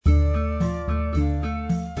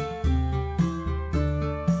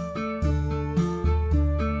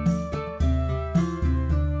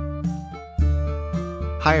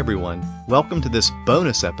Hi everyone, welcome to this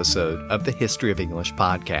bonus episode of the History of English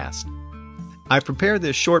podcast. I've prepared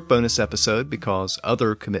this short bonus episode because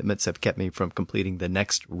other commitments have kept me from completing the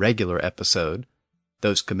next regular episode,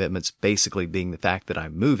 those commitments basically being the fact that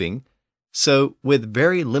I'm moving. So with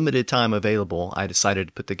very limited time available, I decided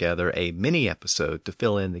to put together a mini episode to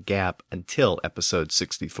fill in the gap until episode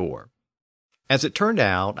 64. As it turned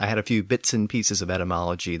out, I had a few bits and pieces of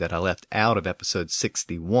etymology that I left out of episode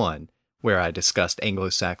 61, where I discussed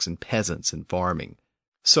Anglo-Saxon peasants and farming.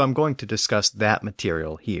 So I'm going to discuss that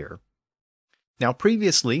material here. Now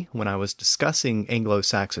previously, when I was discussing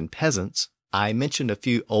Anglo-Saxon peasants, I mentioned a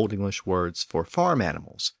few Old English words for farm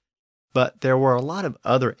animals. But there were a lot of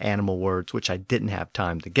other animal words which I didn't have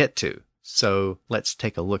time to get to. So let's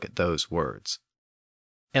take a look at those words.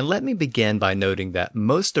 And let me begin by noting that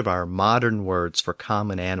most of our modern words for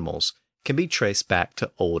common animals can be traced back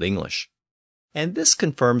to Old English. And this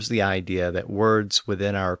confirms the idea that words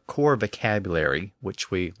within our core vocabulary, which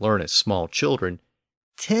we learn as small children,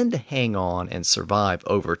 tend to hang on and survive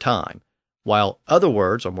over time, while other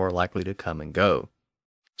words are more likely to come and go.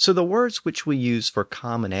 So the words which we use for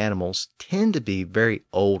common animals tend to be very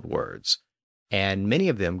old words, and many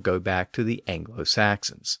of them go back to the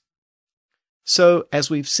Anglo-Saxons. So, as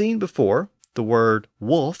we've seen before, the word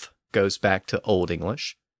wolf goes back to Old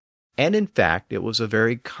English, and in fact, it was a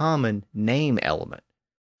very common name element.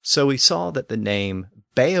 So we saw that the name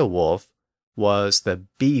Beowulf was the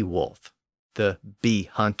bee wolf, the bee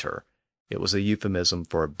hunter. It was a euphemism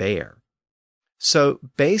for a bear. So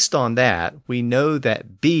based on that, we know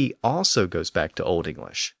that bee also goes back to Old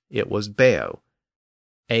English. It was beo.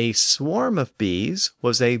 A swarm of bees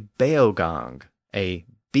was a beogang, a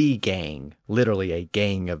bee gang, literally a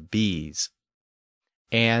gang of bees.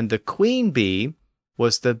 And the queen bee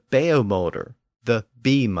was the beomulder, the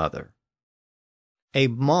bee mother. A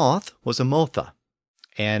moth was a motha,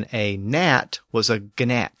 and a gnat was a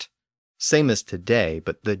gnat, same as today,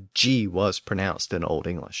 but the G was pronounced in Old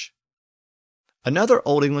English. Another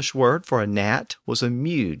Old English word for a gnat was a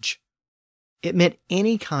muge. It meant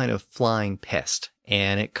any kind of flying pest,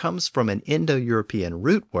 and it comes from an Indo-European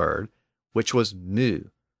root word, which was mu.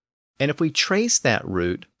 And if we trace that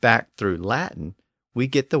root back through Latin, we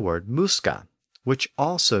get the word musca, which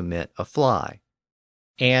also meant a fly.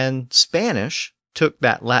 And Spanish took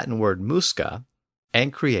that Latin word musca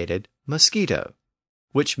and created mosquito,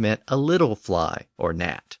 which meant a little fly or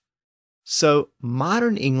gnat. So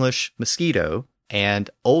modern English mosquito and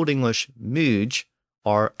Old English muge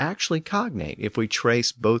are actually cognate if we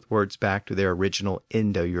trace both words back to their original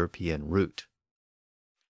Indo-European root.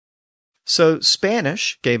 So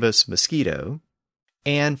Spanish gave us mosquito,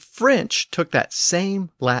 and French took that same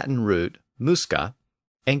Latin root, musca,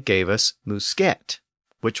 and gave us musquet,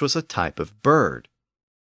 which was a type of bird.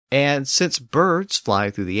 And since birds fly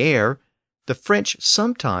through the air, the French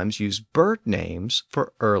sometimes used bird names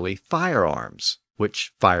for early firearms,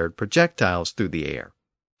 which fired projectiles through the air.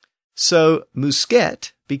 So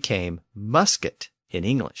musquet became musket in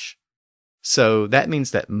English. So that means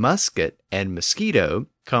that musket and mosquito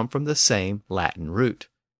come from the same Latin root.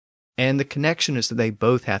 And the connection is that they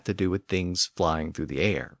both have to do with things flying through the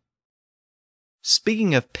air.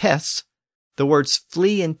 Speaking of pests, the words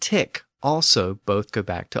flea and tick also both go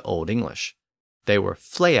back to Old English. They were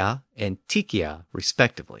flea and tikia,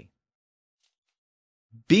 respectively.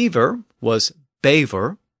 Beaver was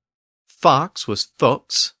bever, fox was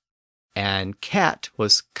fox, and cat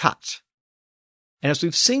was kat. And as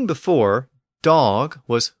we've seen before, dog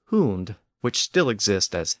was hund, which still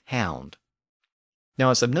exists as hound. Now,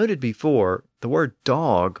 as I've noted before, the word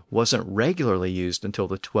dog wasn't regularly used until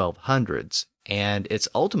the 1200s, and its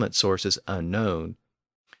ultimate source is unknown.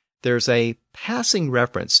 There's a passing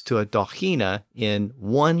reference to a dohina in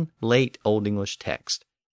one late Old English text,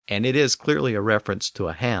 and it is clearly a reference to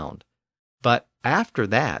a hound. But after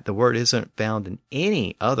that, the word isn't found in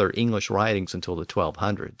any other English writings until the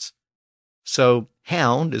 1200s. So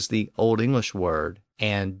hound is the Old English word,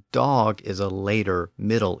 and dog is a later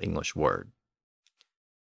Middle English word.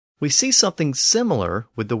 We see something similar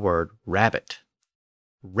with the word rabbit.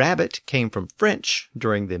 Rabbit came from French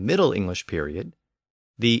during the Middle English period.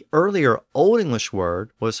 The earlier Old English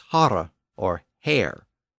word was hare, or hare.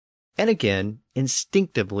 And again,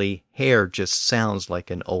 instinctively, hare just sounds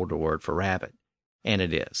like an older word for rabbit, and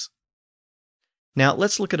it is. Now,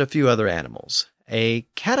 let's look at a few other animals. A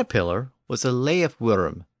caterpillar was a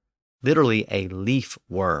leafworm, literally a leaf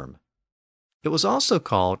worm. It was also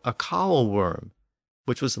called a cowlworm,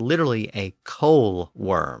 which was literally a coal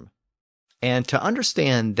worm. And to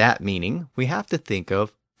understand that meaning, we have to think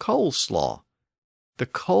of coleslaw. The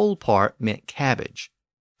coal part meant cabbage,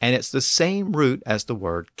 and it's the same root as the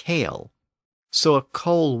word kale. So a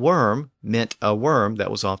coal worm meant a worm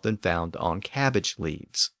that was often found on cabbage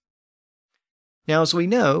leaves. Now, as we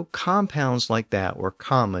know, compounds like that were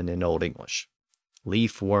common in Old English.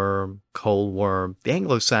 Leaf worm, coal worm, the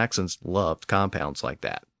Anglo-Saxons loved compounds like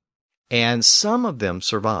that. And some of them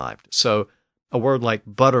survived. So a word like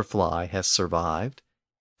butterfly has survived.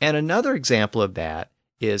 And another example of that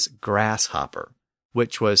is grasshopper,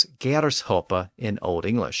 which was gershoppe in Old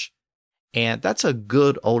English. And that's a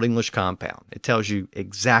good Old English compound. It tells you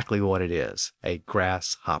exactly what it is, a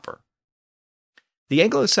grasshopper. The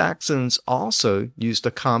Anglo-Saxons also used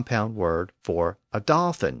a compound word for a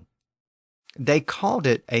dolphin. They called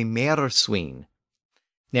it a meersween.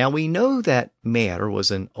 Now we know that meer was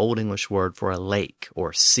an Old English word for a lake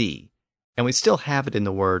or sea, and we still have it in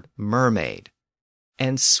the word mermaid.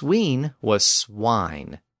 And sween was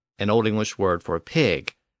swine, an Old English word for a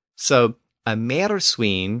pig. So a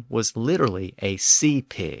meersween was literally a sea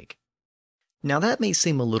pig. Now that may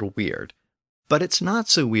seem a little weird, but it's not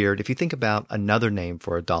so weird if you think about another name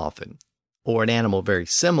for a dolphin, or an animal very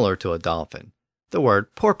similar to a dolphin, the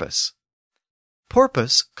word porpoise.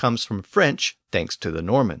 Porpoise comes from French thanks to the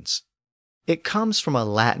Normans. It comes from a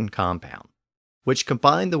Latin compound, which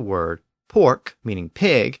combined the word pork, meaning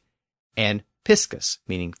pig, and piscis,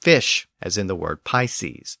 meaning fish, as in the word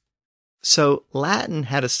Pisces. So Latin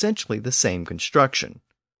had essentially the same construction.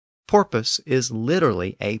 Porpoise is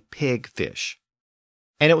literally a pig fish.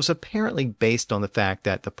 And it was apparently based on the fact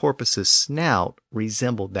that the porpoise's snout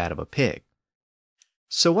resembled that of a pig.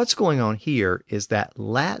 So what's going on here is that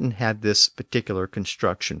Latin had this particular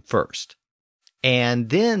construction first. And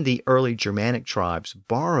then the early Germanic tribes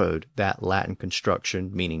borrowed that Latin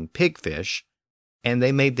construction, meaning pigfish, and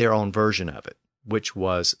they made their own version of it, which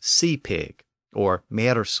was sea pig, or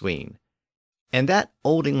meersween. And that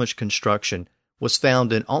Old English construction was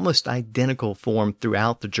found in almost identical form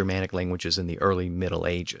throughout the Germanic languages in the early Middle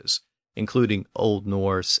Ages, including Old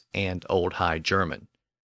Norse and Old High German.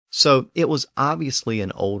 So it was obviously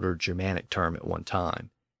an older Germanic term at one time.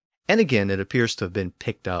 And again, it appears to have been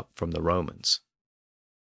picked up from the Romans.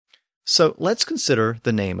 So let's consider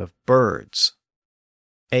the name of birds.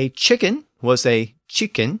 A chicken was a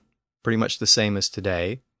chicken, pretty much the same as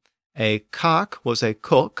today. A cock was a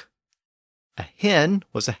cock. A hen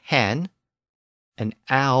was a hen. An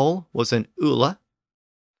owl was an ula.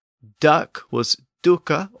 Duck was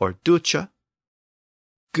duca or ducha.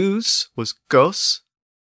 Goose was gos.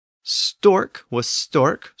 Stork was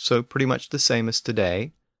stork, so pretty much the same as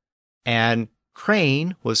today. And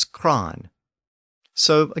crane was cron.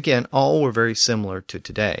 So again, all were very similar to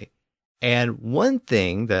today. And one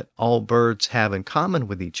thing that all birds have in common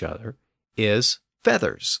with each other is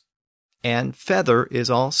feathers. And feather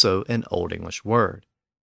is also an Old English word.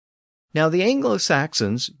 Now, the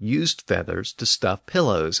Anglo-Saxons used feathers to stuff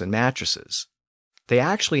pillows and mattresses. They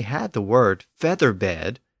actually had the word feather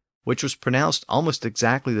bed, which was pronounced almost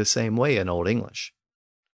exactly the same way in Old English.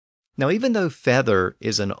 Now, even though feather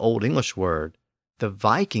is an Old English word, the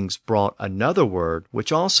Vikings brought another word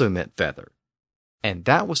which also meant feather, and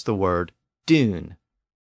that was the word dune.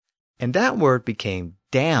 And that word became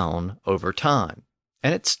down over time,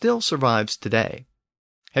 and it still survives today.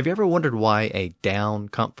 Have you ever wondered why a down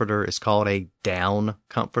comforter is called a down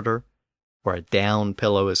comforter? Or a down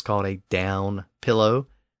pillow is called a down pillow?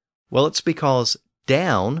 Well, it's because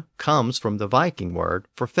down comes from the Viking word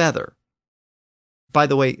for feather. By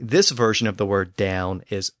the way, this version of the word down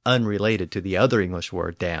is unrelated to the other English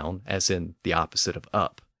word down, as in the opposite of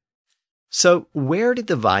up. So where did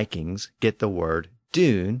the Vikings get the word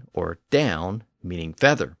dune or down, meaning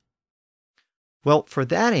feather? Well, for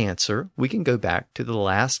that answer, we can go back to the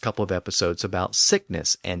last couple of episodes about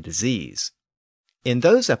sickness and disease. In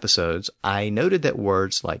those episodes, I noted that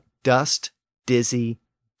words like dust, dizzy,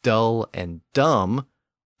 dull, and dumb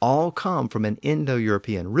all come from an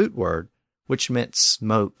Indo-European root word, which meant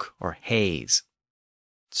smoke or haze.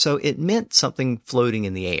 So it meant something floating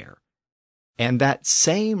in the air. And that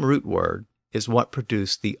same root word is what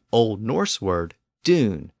produced the Old Norse word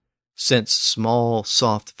dune, since small,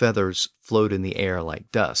 soft feathers float in the air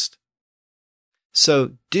like dust.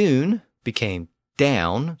 So dune became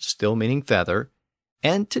down, still meaning feather,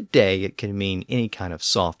 and today it can mean any kind of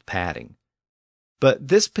soft padding. But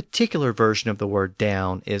this particular version of the word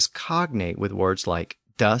down is cognate with words like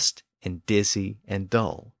dust and dizzy and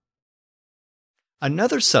dull.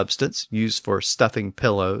 Another substance used for stuffing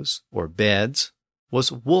pillows or beds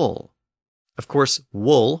was wool. Of course,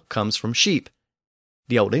 wool comes from sheep.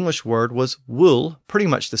 The Old English word was wool, pretty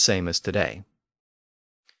much the same as today.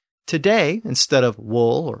 Today, instead of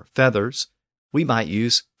wool or feathers, we might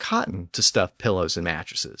use cotton to stuff pillows and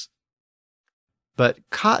mattresses. But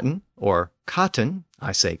cotton, or cotton,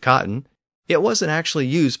 I say cotton, it wasn't actually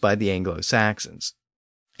used by the Anglo-Saxons.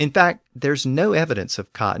 In fact, there's no evidence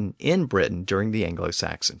of cotton in Britain during the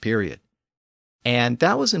Anglo-Saxon period. And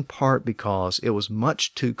that was in part because it was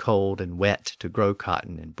much too cold and wet to grow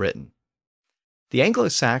cotton in Britain. The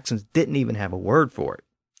Anglo-Saxons didn't even have a word for it.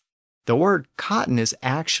 The word cotton is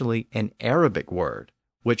actually an Arabic word,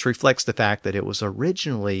 which reflects the fact that it was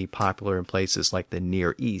originally popular in places like the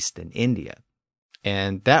Near East and India.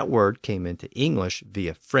 And that word came into English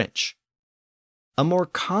via French. A more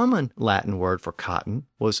common Latin word for cotton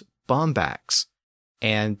was bombax,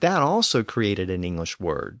 and that also created an English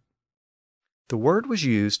word. The word was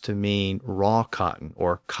used to mean raw cotton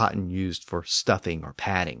or cotton used for stuffing or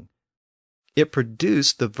padding. It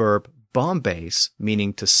produced the verb bombase,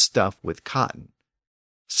 meaning to stuff with cotton.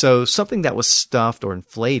 So something that was stuffed or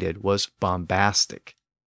inflated was bombastic.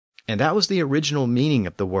 And that was the original meaning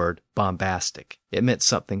of the word bombastic. It meant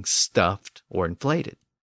something stuffed or inflated.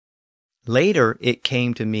 Later, it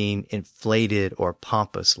came to mean inflated or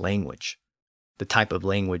pompous language, the type of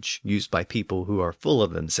language used by people who are full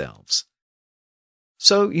of themselves.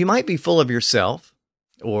 So you might be full of yourself,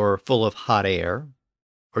 or full of hot air,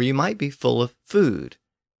 or you might be full of food.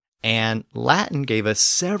 And Latin gave us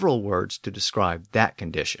several words to describe that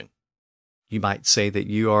condition. You might say that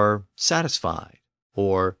you are satisfied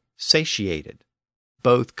or satiated.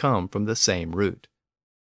 Both come from the same root.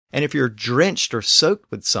 And if you're drenched or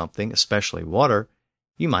soaked with something, especially water,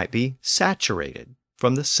 you might be saturated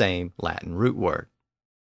from the same Latin root word.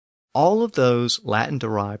 All of those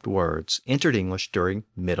Latin-derived words entered English during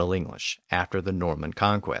Middle English after the Norman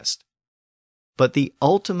conquest. But the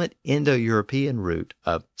ultimate Indo-European root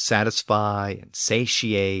of satisfy and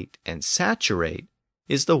satiate and saturate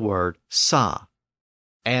is the word sa.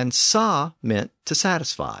 And sa meant to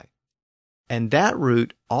satisfy. And that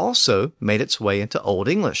root also made its way into Old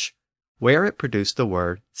English, where it produced the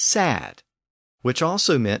word sad, which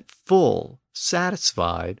also meant full,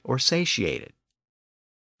 satisfied, or satiated.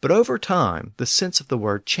 But over time, the sense of the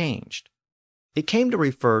word changed. It came to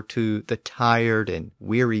refer to the tired and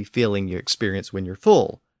weary feeling you experience when you're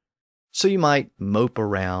full. So you might mope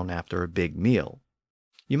around after a big meal.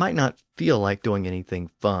 You might not feel like doing anything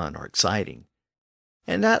fun or exciting.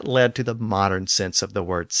 And that led to the modern sense of the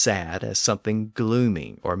word sad as something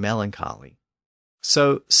gloomy or melancholy.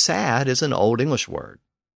 So sad is an Old English word,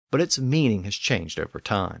 but its meaning has changed over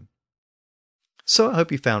time. So I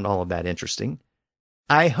hope you found all of that interesting.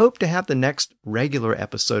 I hope to have the next regular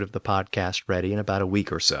episode of the podcast ready in about a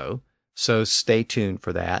week or so stay tuned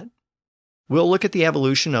for that. We'll look at the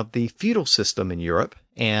evolution of the feudal system in Europe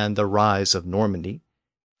and the rise of Normandy,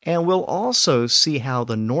 and we'll also see how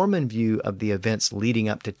the Norman view of the events leading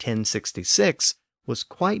up to 1066 was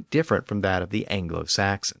quite different from that of the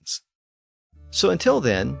Anglo-Saxons. So until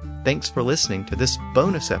then, thanks for listening to this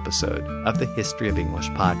bonus episode of the History of English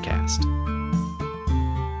podcast.